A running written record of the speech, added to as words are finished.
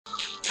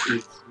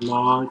It's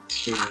my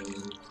turn.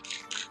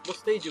 What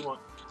stage you want?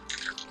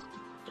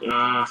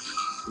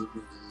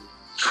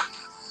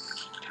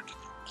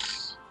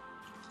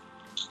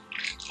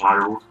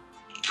 Spiral.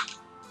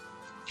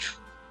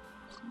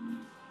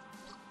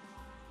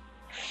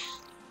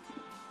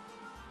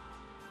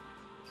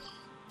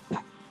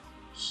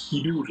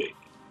 Hidure.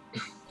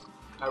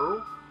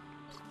 Haru?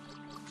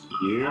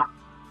 Yeah.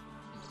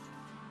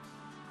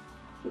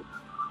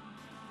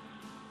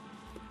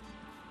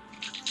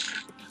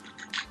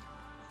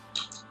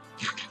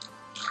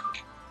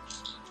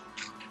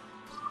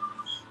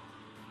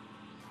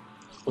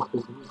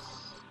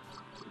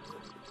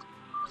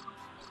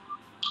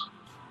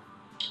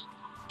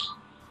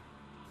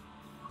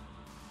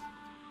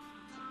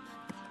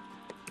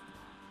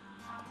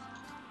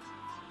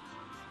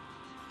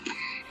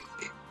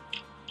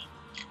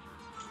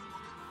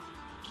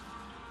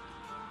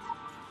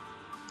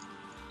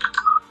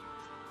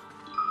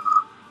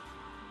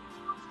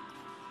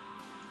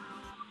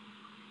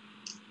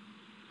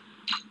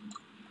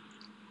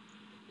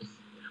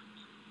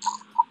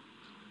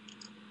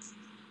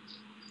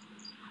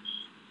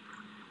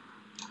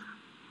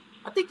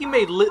 I think you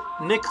made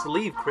Nick's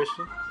leave,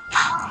 Christian.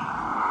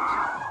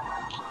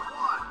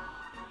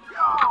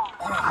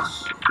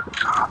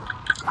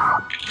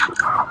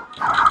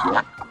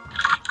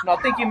 No, I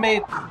think you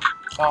made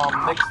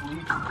Nick's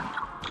leave.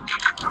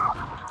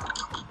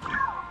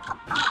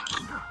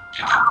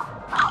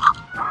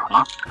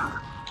 Huh?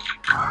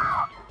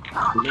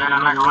 We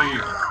gotta make a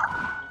leave.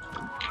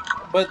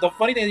 But the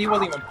funny thing is he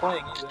wasn't even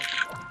playing either.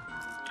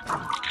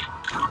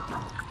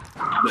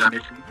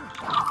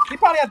 He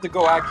probably had to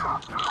go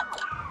actually.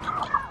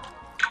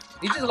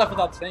 He just left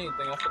without saying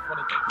anything. That's the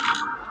funny thing.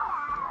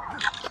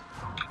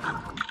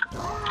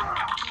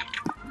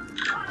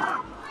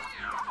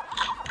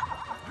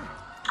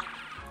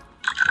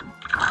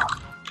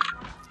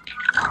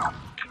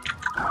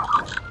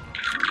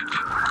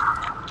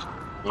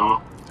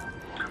 No.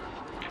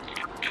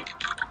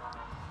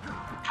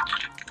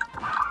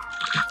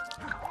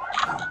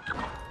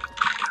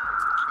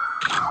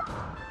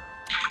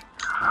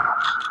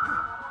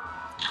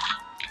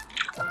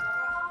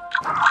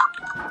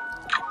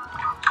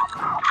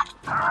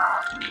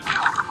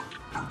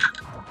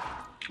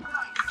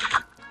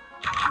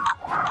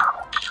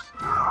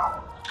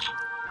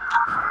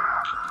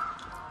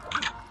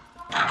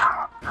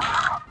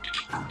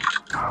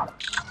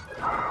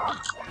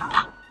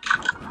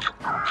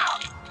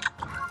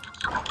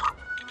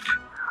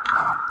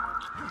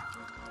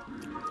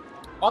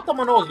 I thought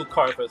my nose was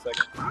Lucario for a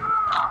second.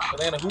 But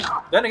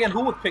then again,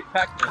 who would pick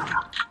Pac-Man?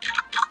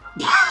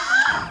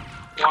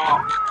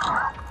 Wow.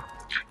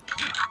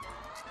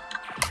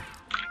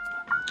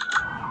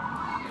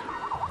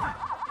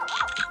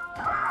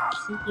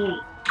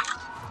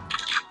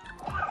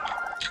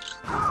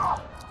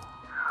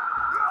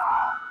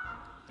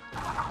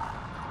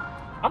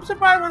 I'm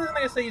surprised when this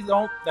nigga say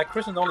that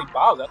Christian's only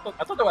Bowser. I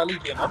thought there would at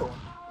least be another one.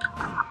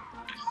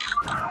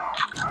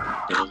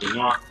 There's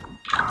not.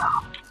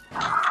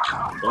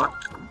 What?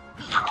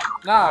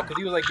 Nah, because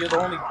he was like, you're the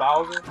only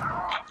Bowser.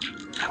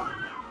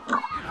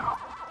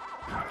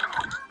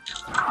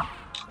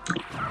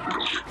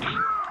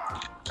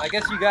 I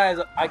guess you guys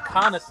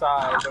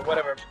iconicize or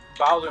whatever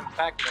Bowser and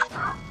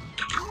Pac-Man.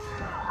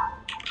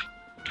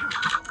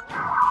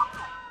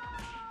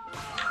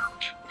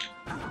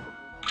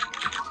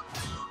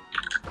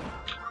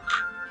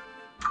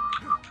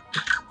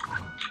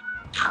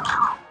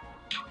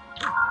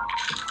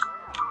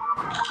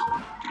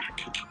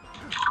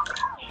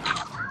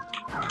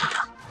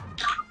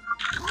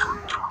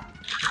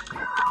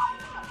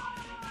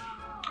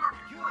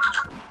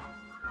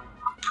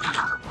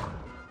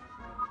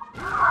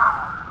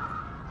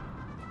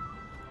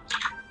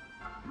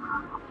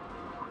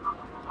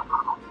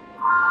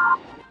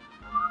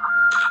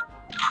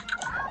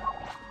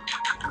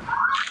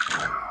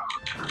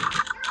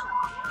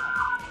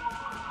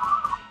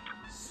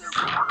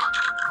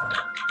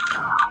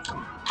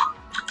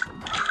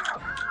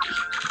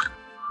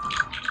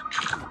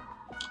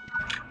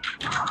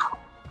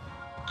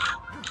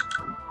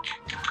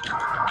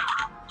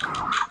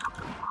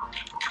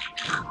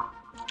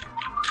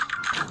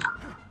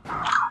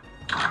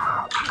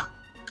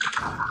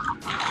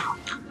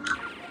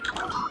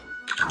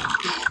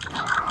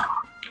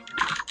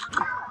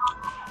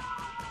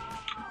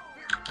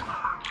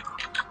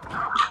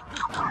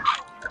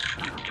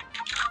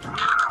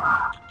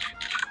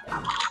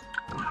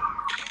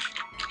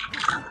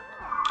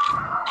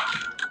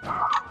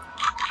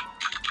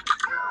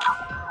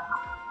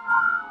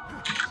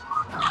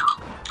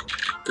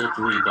 Good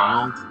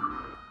rebound.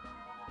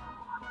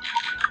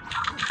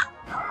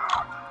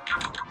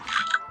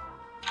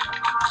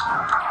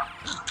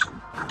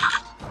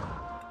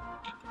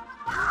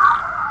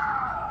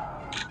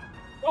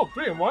 Oh,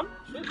 3-1?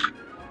 Shit.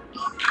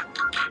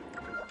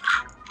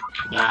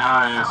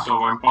 Deja eso,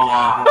 voy para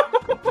abajo.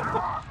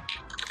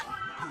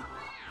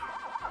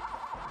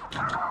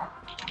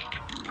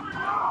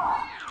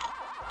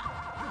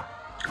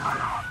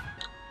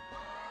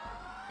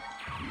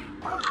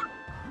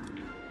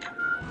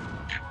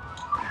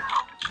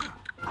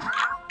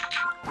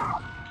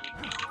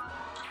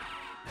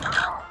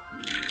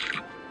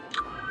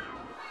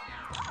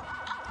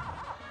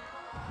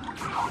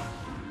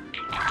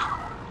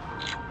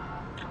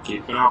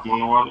 job,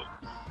 Milla.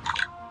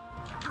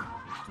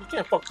 You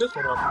can't fuck this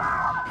one up.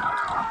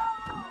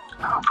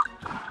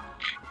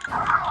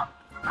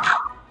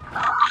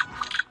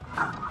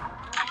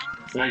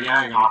 Say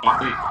ya,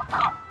 papi.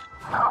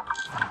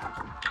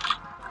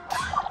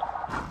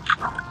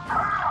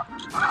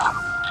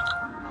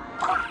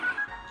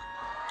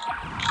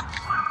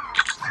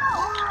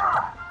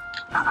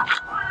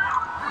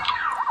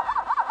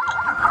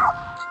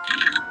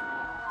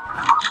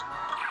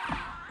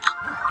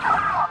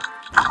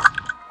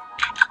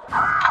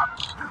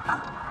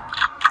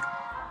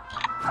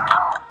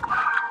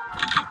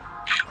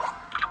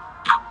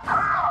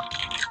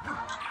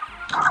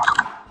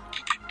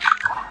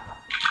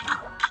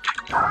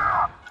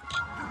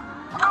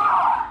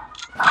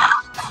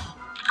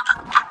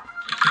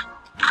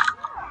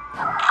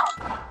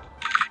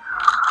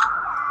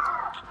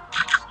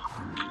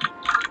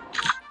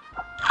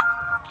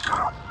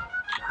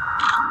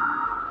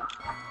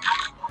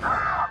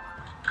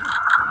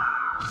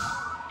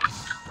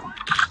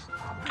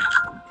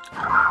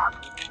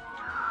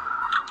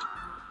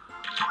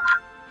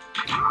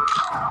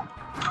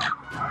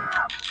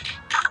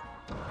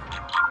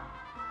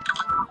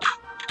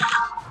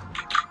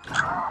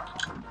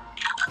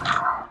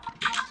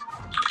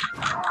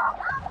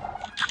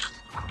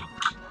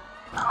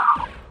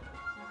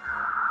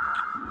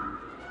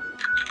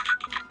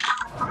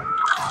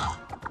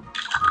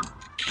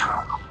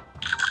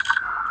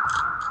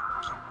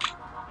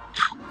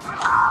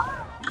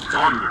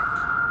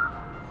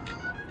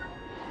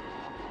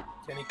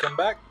 Can he come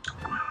back?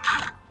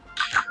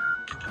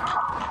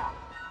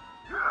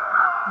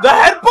 The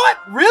headbutt?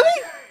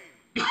 Really?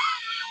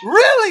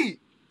 Really?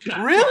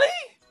 Really?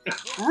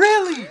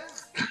 Really?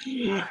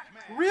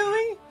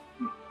 Really?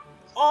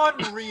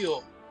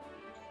 Unreal.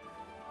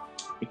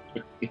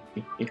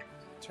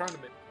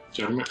 Tournament.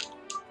 Tournament.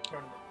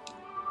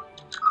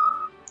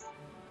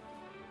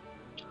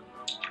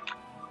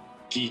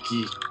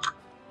 Kiki.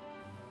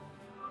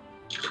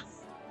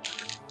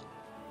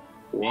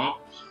 Well.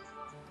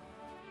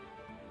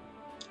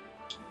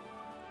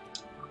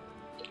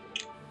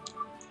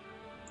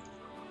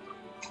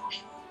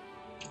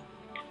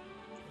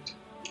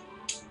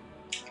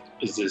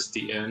 Is this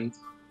the end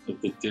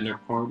of the dinner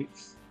party?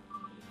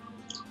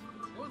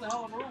 It was a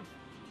hell of a run.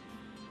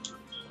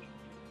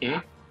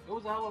 Yeah? It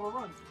was a hell of a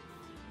run.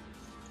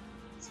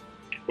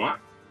 What?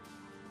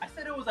 I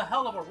said it was a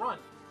hell of a run.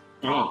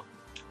 Oh.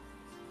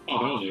 Oh,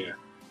 hell yeah.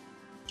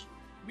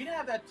 We didn't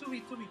have that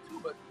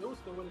 2v2v2, but it was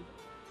still really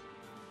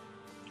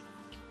good.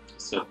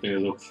 Something to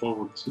look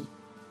forward to.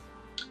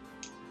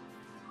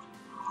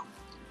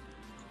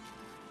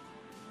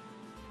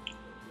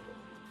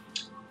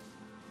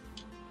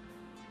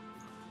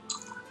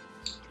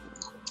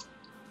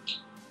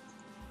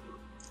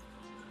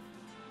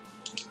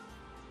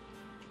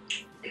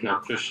 Now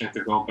pushing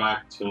to go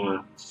back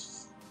to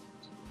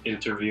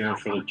interviewing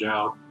for the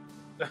job.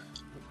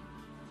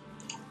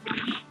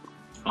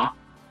 Huh?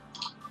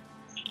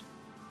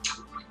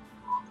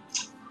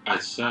 I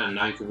said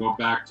now you can go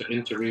back to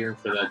interviewing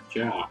for that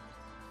job.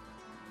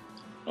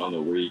 I don't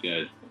know where you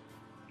guys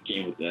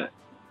came with that.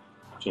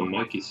 That's what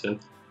Mikey said.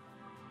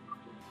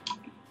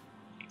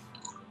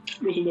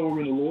 Wasn't that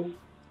we're in the law?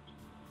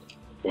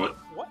 What?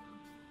 What?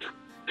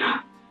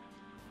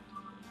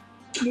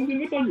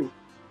 Nothing about you.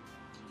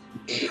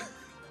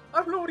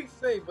 I don't know what he's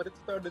saying, but it's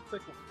starting to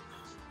tickle.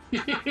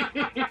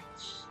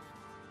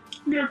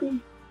 Miracle.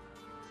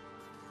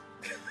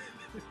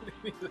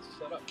 Just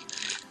shut up.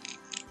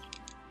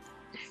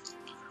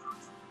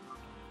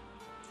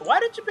 Why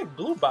did you pick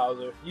Blue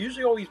Bowser? You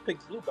usually always pick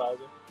Blue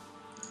Bowser.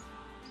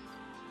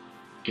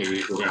 Maybe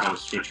you forgot how to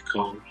switch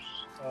colors.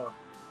 Oh.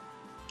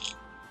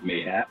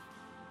 Mayhap.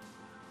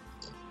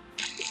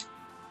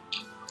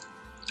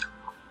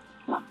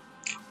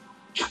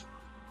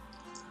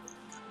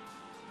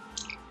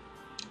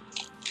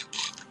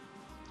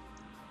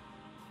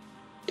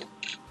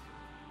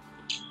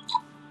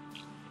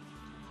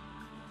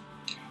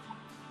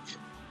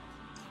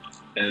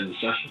 End of the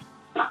session.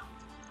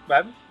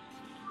 What?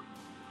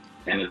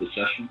 End of the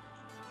session.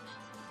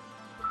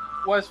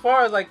 Well, as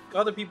far as like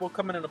other people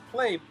coming into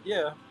play,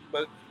 yeah,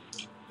 but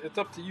it's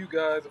up to you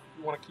guys if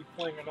you want to keep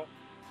playing or not.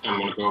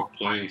 I'm gonna go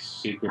play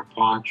Secret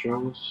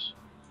Ponchos.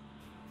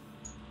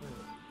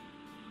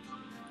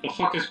 The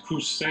fuck is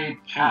Crusade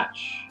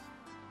Patch?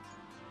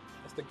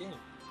 That's the game.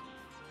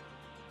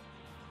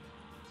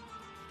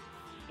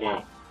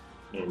 Oh,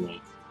 never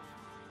mind.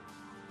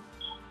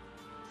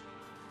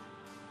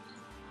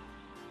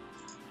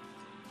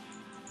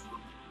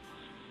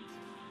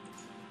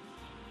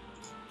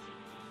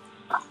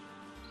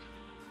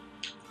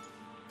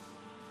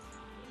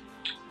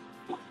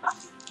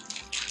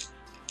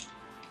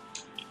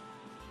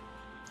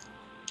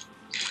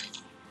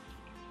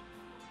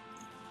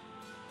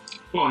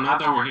 Well, now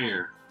that we're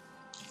here,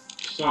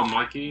 so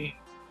Mikey,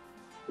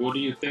 what do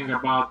you think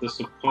about the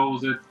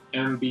supposed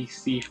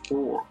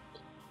MBC4?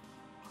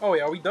 Oh,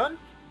 yeah, are we done?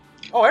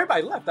 Oh,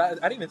 everybody left. I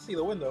didn't even see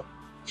the window.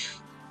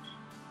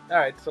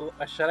 Alright, so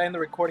should I end the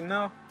recording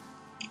now?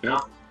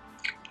 Yep,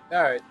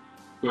 Alright.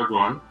 good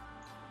one.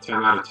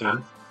 10 out of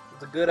 10.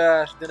 It's a good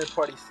ass dinner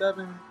party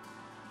 7.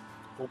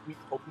 Hope we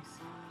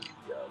see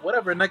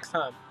whatever next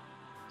time.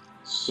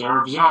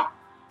 Serves up.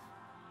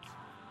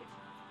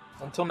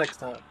 Until next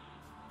time.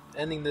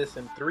 Ending this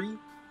in 3,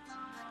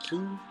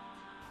 2.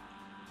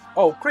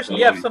 Oh, Christian,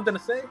 you have something to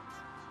say?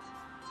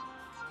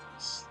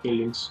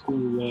 Stay in school,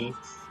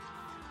 lads.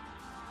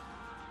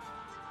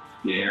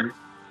 Yeah.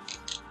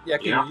 Yeah,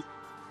 can Yeah.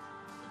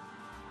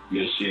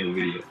 You'll see in the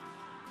video.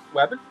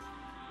 What happened?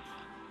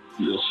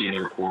 You'll see in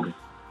the recording.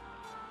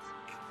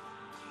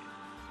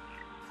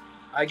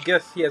 I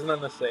guess he has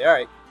nothing to say.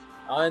 Alright.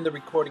 I'll end the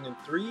recording in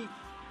 3,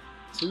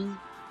 2,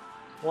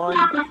 1.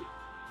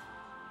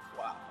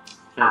 Wow.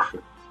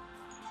 Perfect.